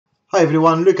Hi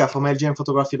everyone, Lukas from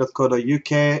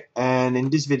lgmphotography.co.uk, and in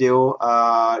this video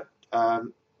I'm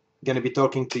going to be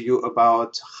talking to you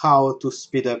about how to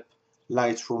speed up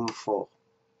Lightroom 4.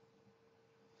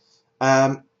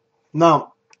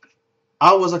 Now,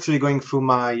 I was actually going through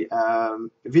my the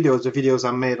videos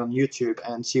I made on YouTube,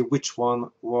 and see which one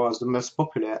was the most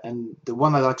popular, and the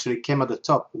one that actually came at the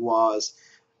top was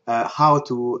how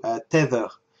to tether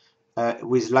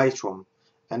with Lightroom,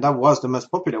 and that was the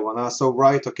most popular one. And I saw,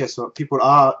 right, okay, so people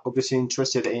are obviously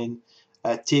interested in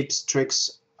tips,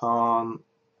 tricks on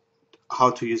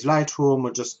how to use Lightroom,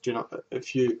 or just a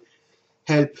few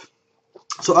help.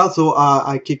 So I thought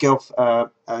I kick off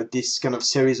this kind of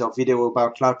series of video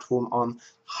about Lightroom on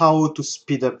how to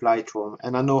speed up Lightroom,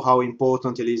 and I know how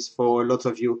important it is for a lot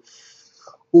of you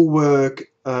who work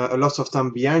a lot of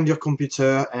time behind your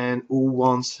computer and who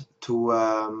want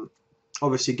to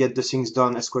obviously get the things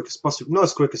done as quick as possible. Not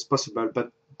as quick as possible,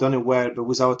 but done it well, but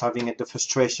without having the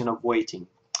frustration of waiting.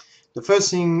 The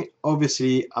first thing,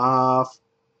 obviously, I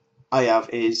have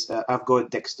is I've got a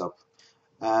desktop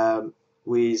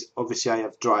with, obviously, I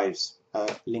have drives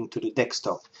linked to the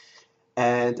desktop,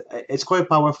 and it's quite a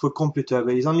powerful computer,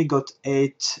 but it's only got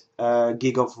 8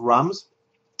 gig of RAMs,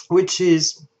 which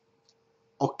is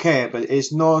okay, but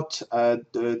it's not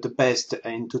the best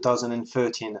in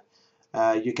 2013.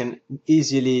 You can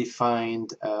easily find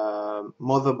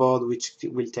motherboard which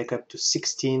will take up to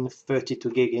 16, 32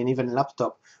 gig, and even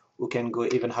laptop who can go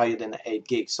even higher than 8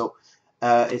 gig. So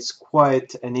it's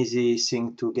quite an easy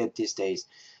thing to get these days.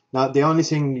 Now,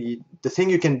 the thing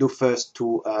you can do first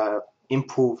to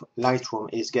improve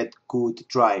Lightroom is get good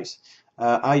drives.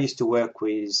 I used to work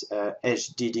with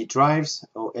HDD drives,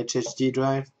 or HHD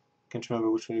drive, can't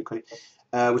remember which one you call it,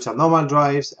 which are normal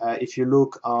drives. If you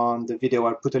look on the video,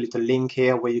 I'll put a little link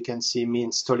here where you can see me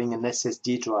installing an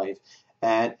SSD drive.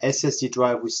 And SSD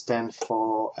drive, which stands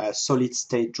for solid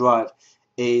state drive,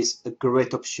 is a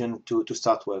great option to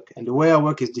start work. And the way I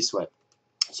work is this way.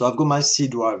 So I've got my C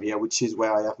drive here, which is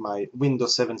where I have my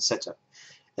Windows 7 setup.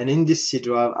 And in this C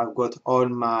drive, I've got all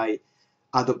my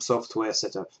Adobe software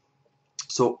set up.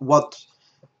 So what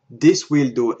this will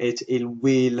do, it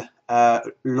will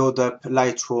load up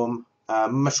Lightroom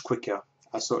much quicker.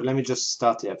 So let me just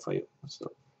start here for you.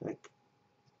 So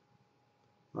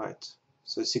right,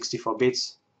 so 64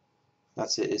 bits,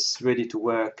 that's it, it's ready to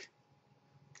work,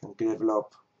 can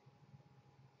develop.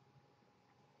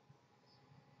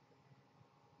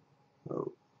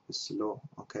 Oh, it's slow,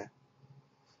 okay,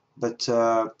 but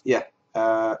yeah,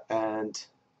 and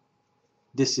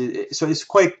this is, so it's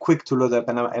quite quick to load up,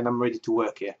 and I'm ready to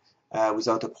work here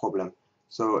without a problem.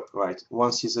 So right,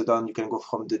 once it's done, you can go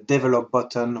from the develop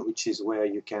button, which is where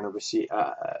you can obviously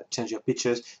change your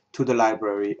pictures, to the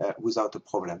library without a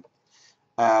problem.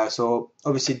 So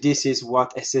obviously this is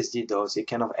what SSD does. It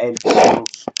kind of helps you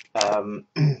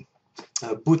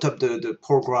boot up the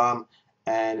program,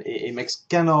 and it makes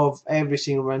kind of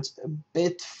everything runs a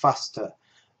bit faster,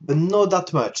 but not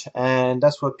that much, and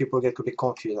that's what people get a bit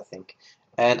confused, I think.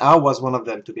 And I was one of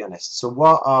them, to be honest. So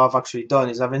what I've actually done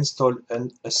is I've installed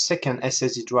a second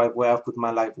SSD drive where I put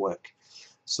my live work.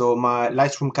 So my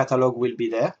Lightroom catalog will be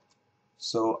there.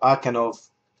 So I kind of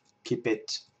keep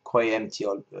it quite empty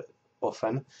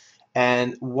often.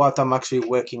 And what I'm actually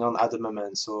working on at the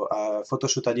moment. So photo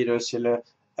shoot I did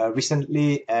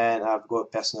recently, and I've got a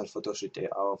personal photo shoot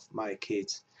of my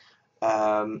kids.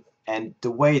 And the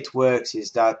way it works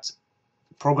is that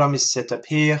the program is set up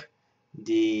here,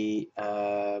 the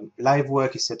live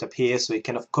work is set up here, so it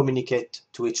kind of communicate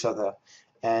to each other.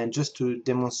 And just to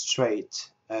demonstrate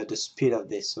the speed of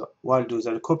this, so what I'll do is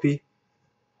I'll copy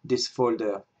this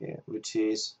folder here, which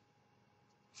is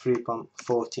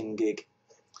 3.14 gig,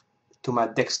 to my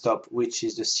desktop, which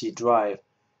is the C drive,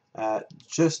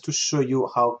 just to show you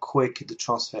how quick the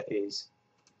transfer is.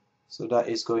 So that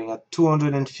is going at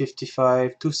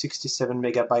 255, 267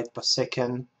 megabytes per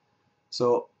second.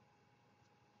 So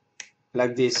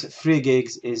like this, 3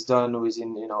 gigs is done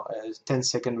within 10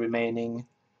 seconds remaining.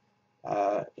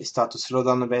 It starts to slow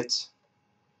down a bit,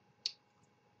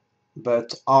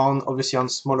 but obviously on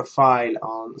smaller file,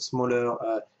 on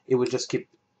smaller, it will just keep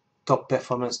top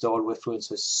performance the whole way through.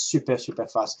 So it's super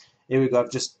fast. Here we go,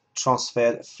 I've just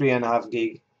transferred 3.5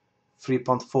 gig,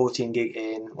 3.14 gig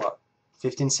in what,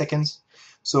 15 seconds.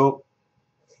 So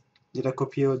did I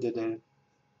copy or did I?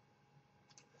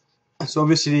 So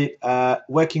obviously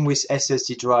working with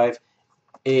SSD drive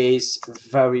is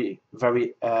very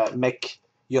make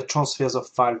your transfers of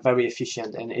file very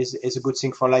efficient, and is a good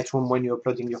thing for Lightroom when you're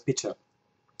uploading your picture.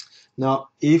 Now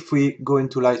if we go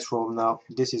into Lightroom now,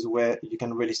 this is where you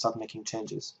can really start making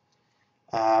changes.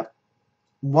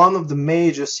 one of the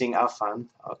major thing I found,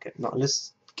 okay, now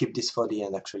let's keep this for the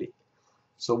end actually.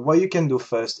 So what you can do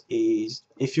first is,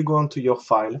 if you go into your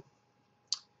file,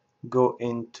 go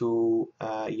into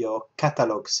your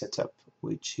catalog setup,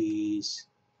 which is,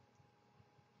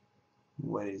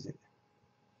 where is it?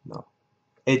 No,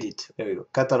 edit, there we go,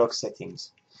 catalog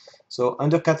settings. So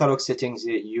under catalog settings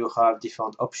here, you have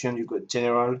different options. You got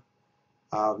general,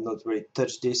 I've not really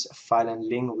touched this, file and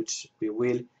link, which we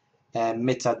will, and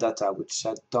metadata, which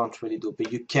I don't really do,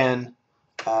 but you can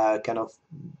kind of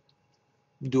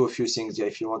do a few things here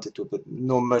if you wanted to, but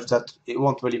no much, that it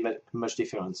won't really make much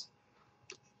difference.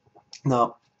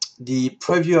 Now, the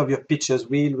preview of your pictures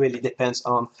will really depends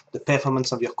on the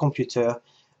performance of your computer,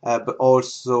 but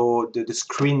also the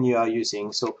screen you are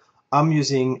using. So I'm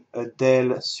using a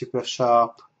Dell Super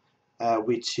Sharp,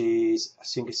 which is, I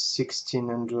think it's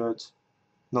 1600,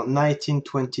 no,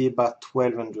 1920 by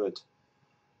 1200.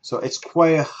 So it's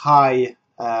quite a high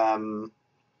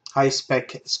high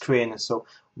spec screen. So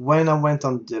when I went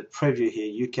on the preview here,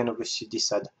 you can obviously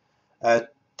decide.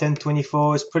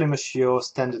 1024 is pretty much your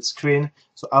standard screen,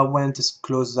 so I went as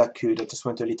close as I could. I just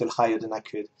went a little higher than I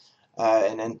could,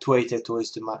 and then 282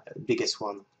 is the biggest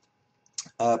one.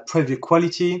 Preview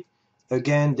quality,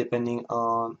 again, depending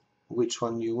on which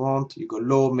one you want, you go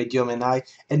low, medium, and high,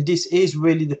 and this is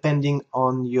really depending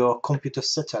on your computer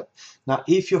setup. Now,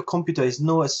 if your computer is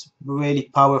not as really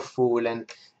powerful and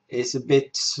is a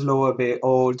bit slow, a bit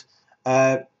old,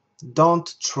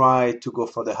 don't try to go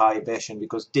for the high version,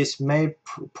 because this may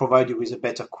provide you with a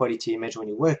better quality image when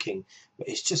you're working, but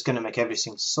it's just going to make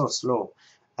everything so slow.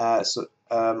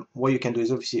 What you can do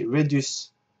is obviously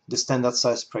reduce the standard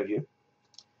size preview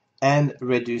and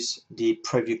reduce the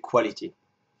preview quality.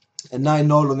 And now,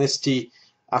 in all honesty,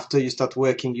 after you start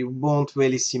working, you won't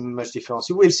really see much difference.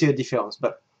 You will see a difference,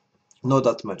 but not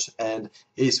that much, and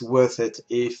it's worth it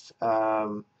if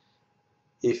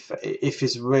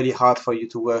it's really hard for you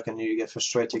to work and you get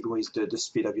frustrated with the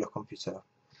speed of your computer.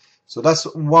 So that's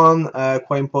one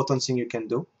quite important thing you can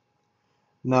do.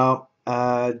 Now,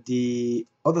 the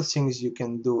other things you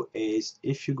can do is,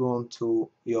 if you go into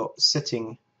your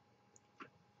setting,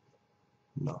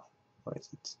 no, where is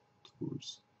it?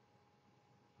 Tools.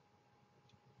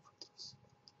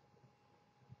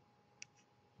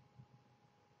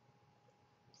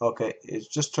 Okay, it's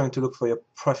just trying to look for your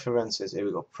preferences. Here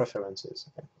we go, preferences.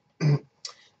 Okay.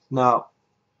 Now,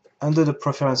 under the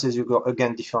preferences, you go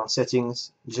again different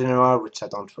settings, general, which I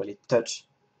don't really touch,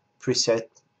 preset,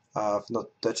 I've not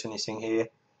touched anything here,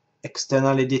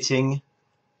 external editing.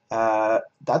 That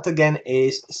again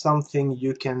is something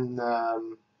you can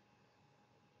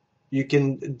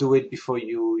do it before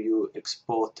you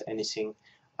export anything.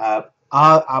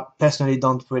 I personally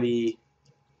don't really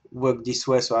work this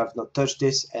way, so I've not touched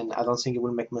this, and I don't think it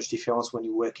will make much difference when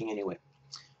you're working anyway.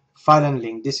 File and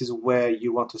link, this is where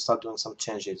you want to start doing some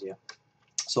changes here.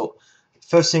 So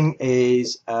first thing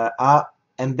is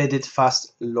embedded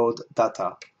fast load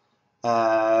data.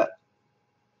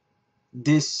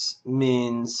 This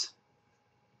means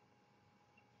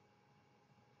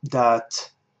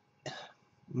that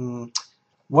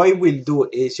what it will do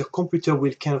is your computer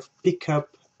will kind of pick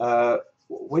up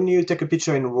when you take a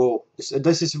picture in RAW.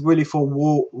 This is really for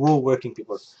RAW working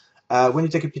people. When you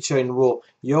take a picture in RAW,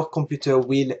 your computer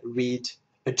will read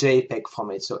a JPEG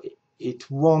from it. So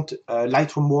it won't,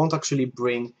 Lightroom won't actually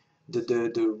bring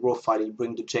the RAW file, it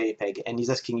bring the JPEG, and he's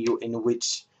asking you in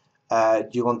which, do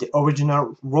you want the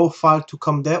original RAW file to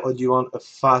come there, or do you want a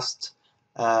fast,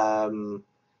 kind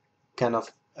of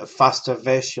a faster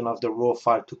version of the RAW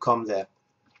file to come there?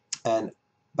 And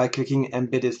by clicking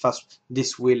embedded fast,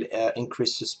 this will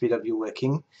increase the speed of your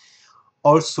working.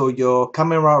 Also, your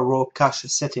camera raw cache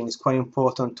setting is quite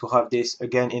important to have this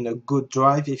again in a good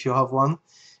drive if you have one.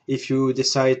 If you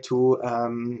decide to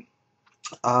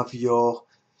have your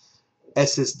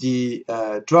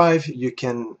SSD drive, you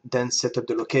can then set up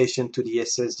the location to the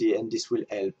SSD, and this will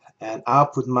help. And I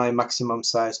put my maximum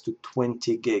size to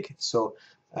 20 gig, so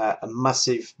a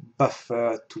massive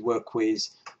buffer to work with.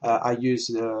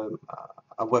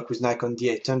 I work with Nikon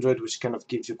D800, which kind of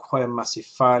gives you quite a massive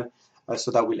file,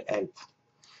 so that will help.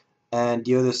 And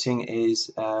the other thing is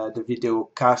the video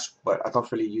cache. Well, I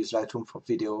don't really use Lightroom for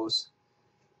videos,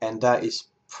 and that is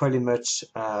pretty much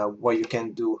what you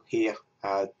can do here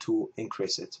to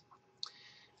increase it.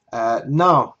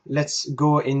 Now let's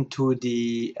go into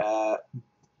the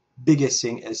biggest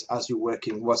thing as you're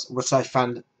working, which I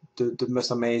found the most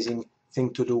amazing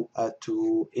thing to do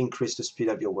to increase the speed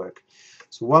of your work.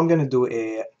 So what I'm gonna do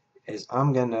is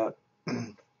I'm gonna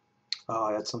oh,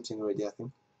 I had something already, I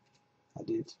think I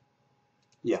did.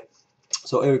 Yeah,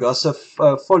 so here we go. It's a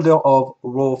folder of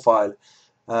raw file.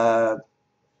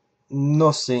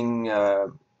 Nothing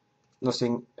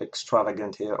nothing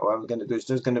extravagant here. What I'm gonna do is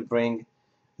just gonna bring,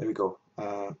 there we go,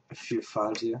 a few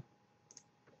files here.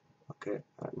 Okay,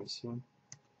 let me see.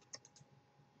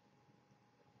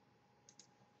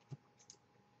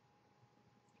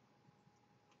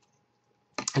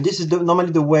 And this is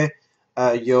normally the way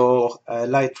your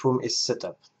Lightroom is set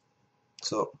up.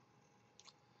 So,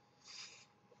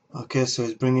 okay, so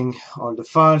it's bringing all the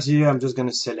files here. I'm just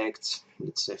gonna select,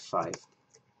 let's say 5.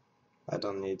 I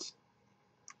don't need.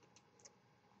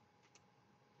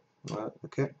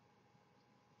 Okay.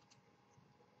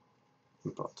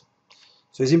 Import.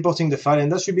 So it's importing the file,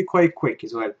 and that should be quite quick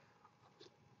as well.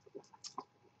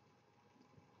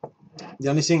 The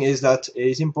only thing is that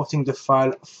it's importing the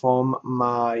file from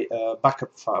my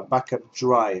backup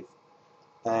drive,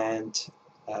 and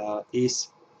is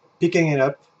picking it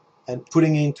up and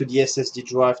putting it into the SSD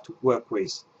drive to work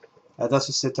with. That's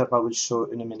a setup I will show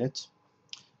in a minute.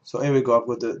 So here we go, I've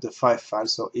got the 5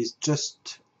 files, so it's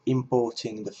just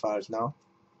importing the files now.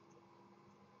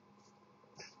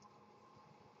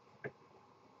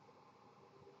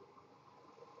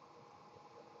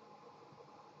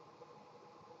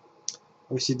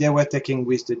 Obviously they were taking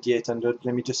with the D800.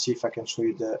 Let me just see if I can show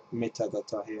you the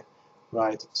metadata here.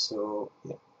 Right, so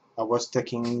yeah,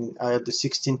 I had the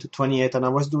 16 to 28, and I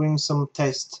was doing some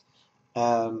tests,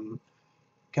 kind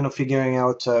of figuring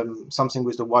out something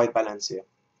with the white balance here.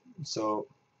 So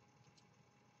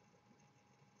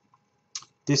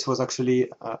this was actually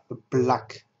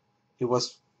black. It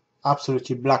was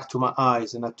absolutely black to my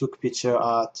eyes, and I took picture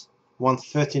at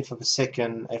 1/13 of a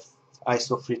second f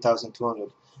ISO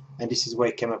 3200, and this is what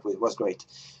it came up with. It was great.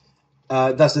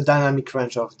 That's the dynamic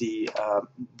range of the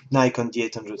Nikon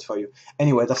D800 for you.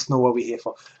 Anyway, that's not what we're here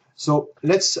for. So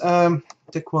let's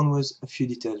take one with a few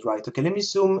details, right? Okay, let me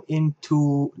zoom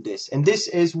into this. And this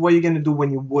is what you're going to do when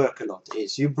you work a lot,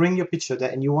 is you bring your picture there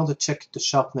and you want to check the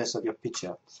sharpness of your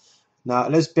picture. Now,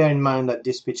 let's bear in mind that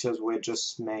these pictures were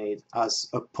just made as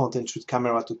a point-and-shoot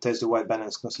camera to test the white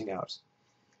balance, nothing else.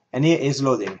 And here is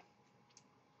loading.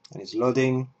 And it's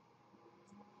loading.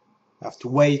 I have to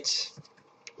wait.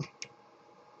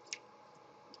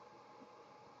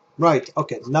 Right,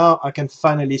 okay, now I can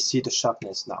finally see the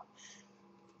sharpness now.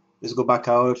 Let's go back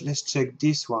out. Let's check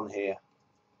this one here.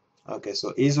 Okay,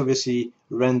 so it's obviously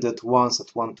rendered once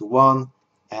at 1:1,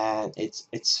 and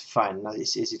it's fine. Now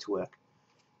it's easy to work.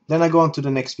 Then I go on to the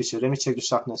next picture. Let me check the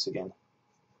sharpness again.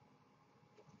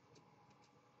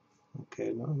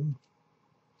 Okay, no,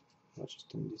 I'll just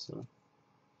turn this on.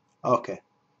 Okay,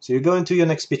 so you go into your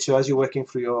next picture as you're working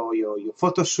through your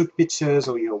photo shoot pictures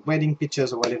or your wedding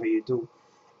pictures or whatever you do,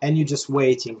 and you're just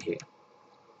waiting here.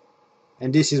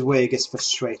 And this is where it gets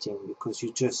frustrating, because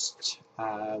you just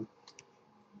have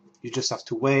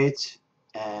to wait,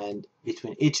 and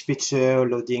between each picture,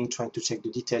 loading, trying to check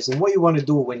the details. And what you want to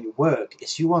do when you work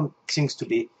is you want things to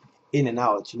be in and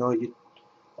out. You know, you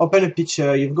open a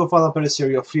picture, you go for example a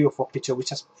series of 3 or 4 pictures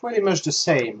which is pretty much the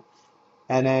same,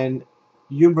 and then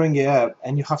you bring it up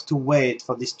and you have to wait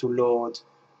for this to load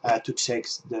to check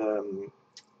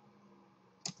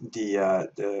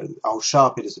how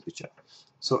sharp it is, the picture.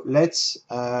 So let's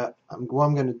what I'm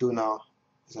going to do now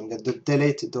is I'm going to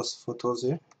delete those photos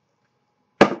here,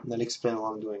 and I'll explain what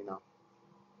I'm doing now.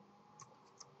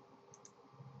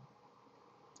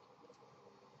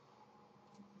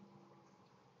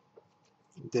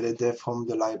 Delete them from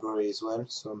the library as well,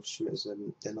 so I'm sure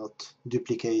they're not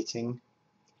duplicating.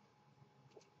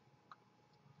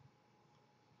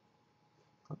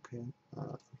 Okay.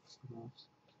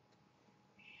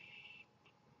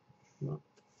 No.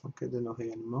 Okay, they're not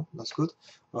here anymore. That's good.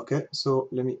 Okay, so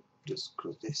let me just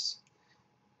close this.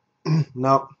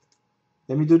 Now,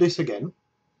 let me do this again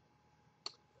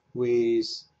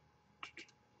with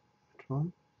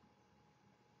one.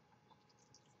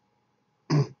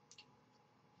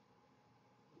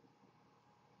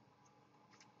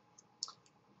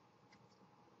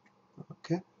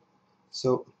 Okay,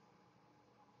 so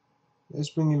let's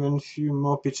bring even a few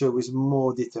more pictures with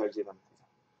more details even.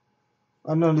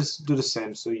 And now let's do the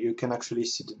same so you can actually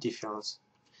see the difference.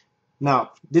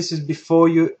 Now, this is before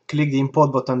you click the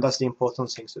import button. That's the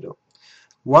important thing to do.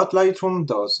 What Lightroom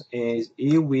does is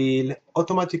it will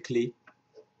automatically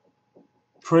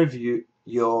preview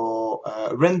your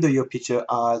render your picture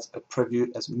as a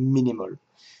preview as minimal.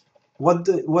 What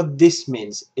this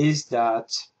means is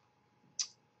that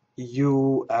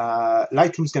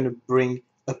Lightroom is going to bring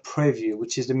a preview,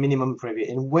 which is the minimum preview,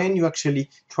 and when you actually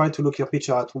try to look your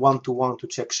picture at 1:1 to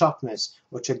check sharpness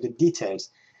or check the details,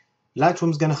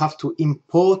 Lightroom is going to have to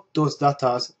import those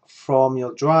data from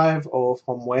your drive or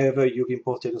from wherever you've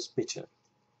imported those pictures.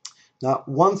 Now,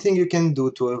 one thing you can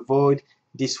do to avoid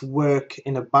this work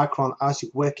in the background as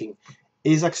you're working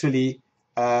is actually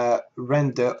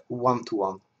render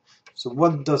one-to-one. So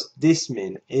what does this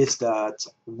mean is that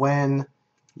when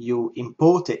you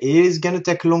import it, it is going to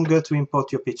take longer to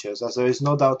import your pictures, as there is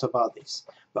no doubt about this.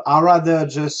 But I'd rather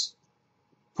just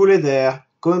put it there,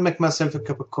 go and make myself a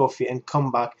cup of coffee and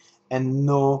come back and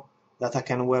know that I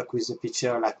can work with the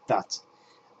picture like that.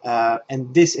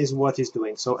 And this is what it's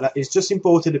doing. So it's just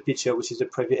imported the picture, which is the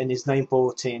preview, and it's now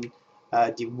importing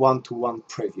the one-to-one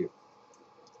preview.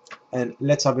 And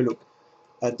let's have a look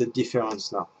at the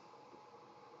difference now.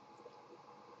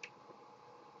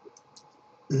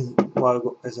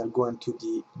 As I go into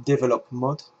the develop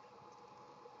mode,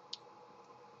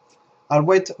 I'll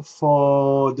wait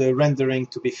for the rendering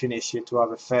to be finished here to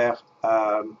have a fair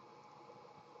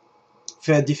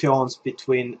difference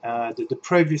between the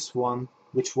previous one,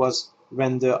 which was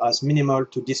rendered as minimal,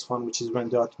 to this one, which is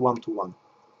rendered at one-to-one.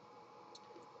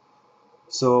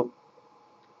 So,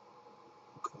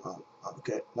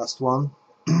 okay, last one.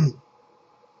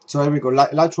 So here we go.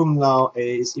 Lightroom now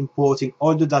is importing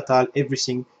all the data,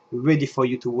 everything ready for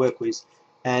you to work with.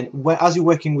 And as you're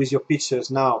working with your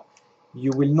pictures now,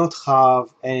 you will not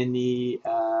have any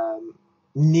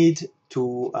need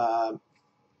to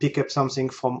pick up something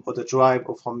from other drive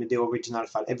or from the original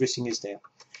file. Everything is there.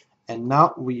 And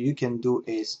now what you can do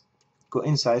is go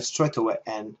inside straight away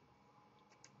and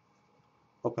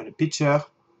open a picture.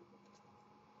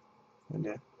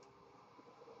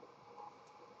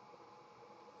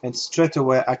 And straight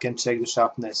away I can check the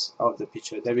sharpness of the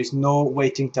picture. There is no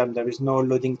waiting time, there is no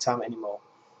loading time anymore.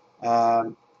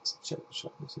 Let's check the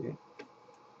sharpness again.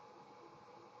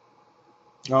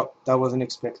 Oh, that wasn't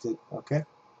expected, okay.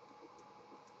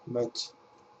 But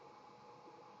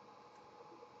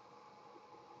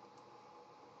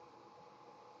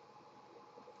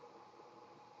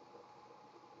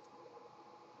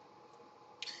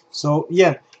so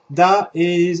yeah, that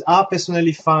is, I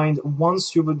personally find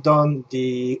once you've done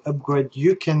the upgrade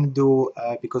you can do,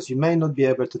 because you may not be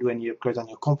able to do any upgrade on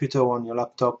your computer or on your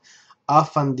laptop, I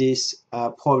find this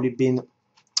probably been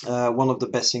one of the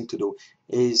best thing to do,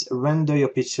 is render your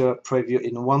picture preview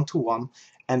in one-to-one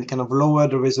and kind of lower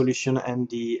the resolution and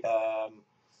the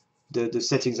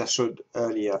settings I showed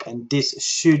earlier, and this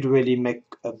should really make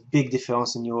a big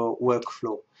difference in your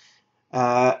workflow.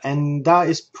 And that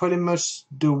is pretty much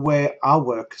the way I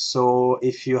work. So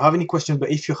if you have any questions,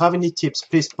 but if you have any tips,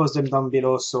 please post them down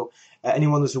below, so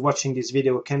anyone who's watching this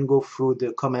video can go through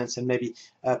the comments and maybe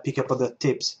pick up other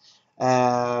tips.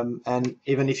 And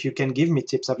even if you can give me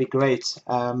tips, that'd be great.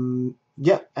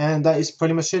 Yeah, and that is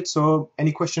pretty much it. So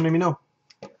any question, let me know.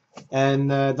 And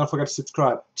don't forget to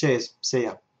subscribe. Cheers. See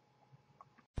ya.